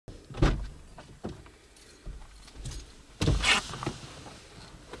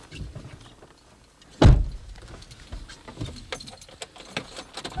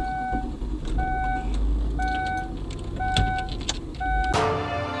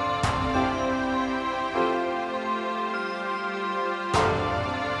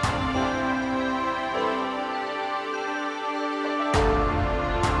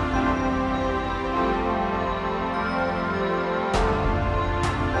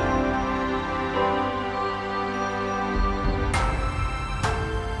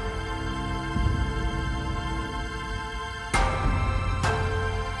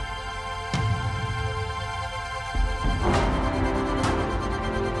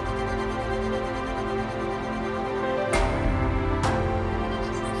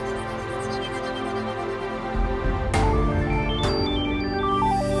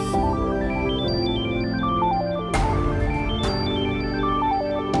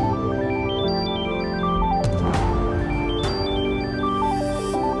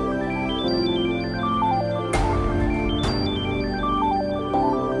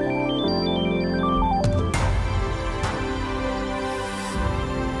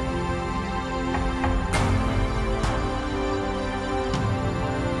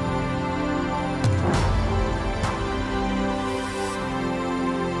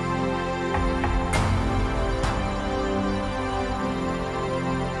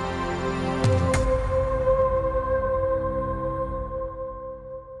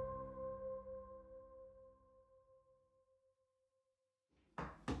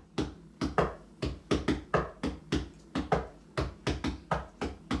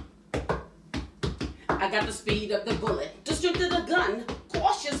I got the speed of the bullet, the strength of the gun.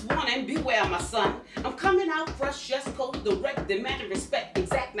 Cautious warning, beware my son. I'm coming out fresh, just cold, direct, demand and respect.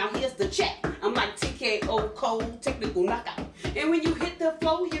 Exact, now here's the check. I'm like TKO, cold, technical knockout. And when you hit the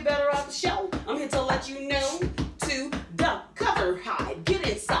flow, you better off the show. I'm here to let you know to duck, cover, hide, get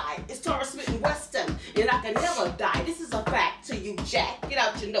inside. It's Taurus Smith and Western, and I can never die. This is a fact to you, Jack. Get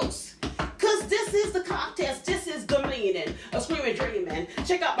out your nose. Cause this is the contest, this is the meaning of screaming dreaming.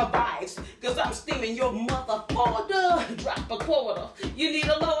 Check out my vibes, cause I'm steaming your mother order. Drop a quarter. You need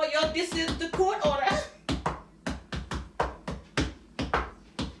a lawyer, this is the court order.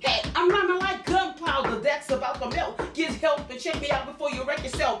 Hey, I'm running like gunpowder that's about to melt. Get help and check me out before you wreck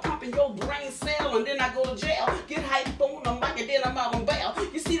yourself. Pumping your brain cell and then I go to jail. Get hype on the mic and then I'm out on bail.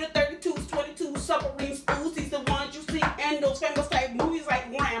 You see the 32s, 22 submarine spools, these the ones you see in those famous type movies like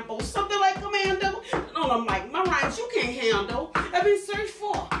Rambo. Something like Commando. On the mic, my rhymes you can't handle. I've been searched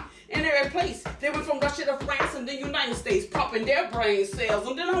for in every place. They went from Russia to France and the United States, pumping their brain cells,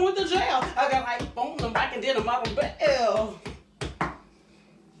 and then I went to jail. I got hype on the mic and then I'm out on bail.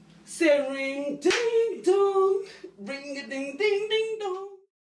 Say ring ding dong, ring a ding ding ding dong.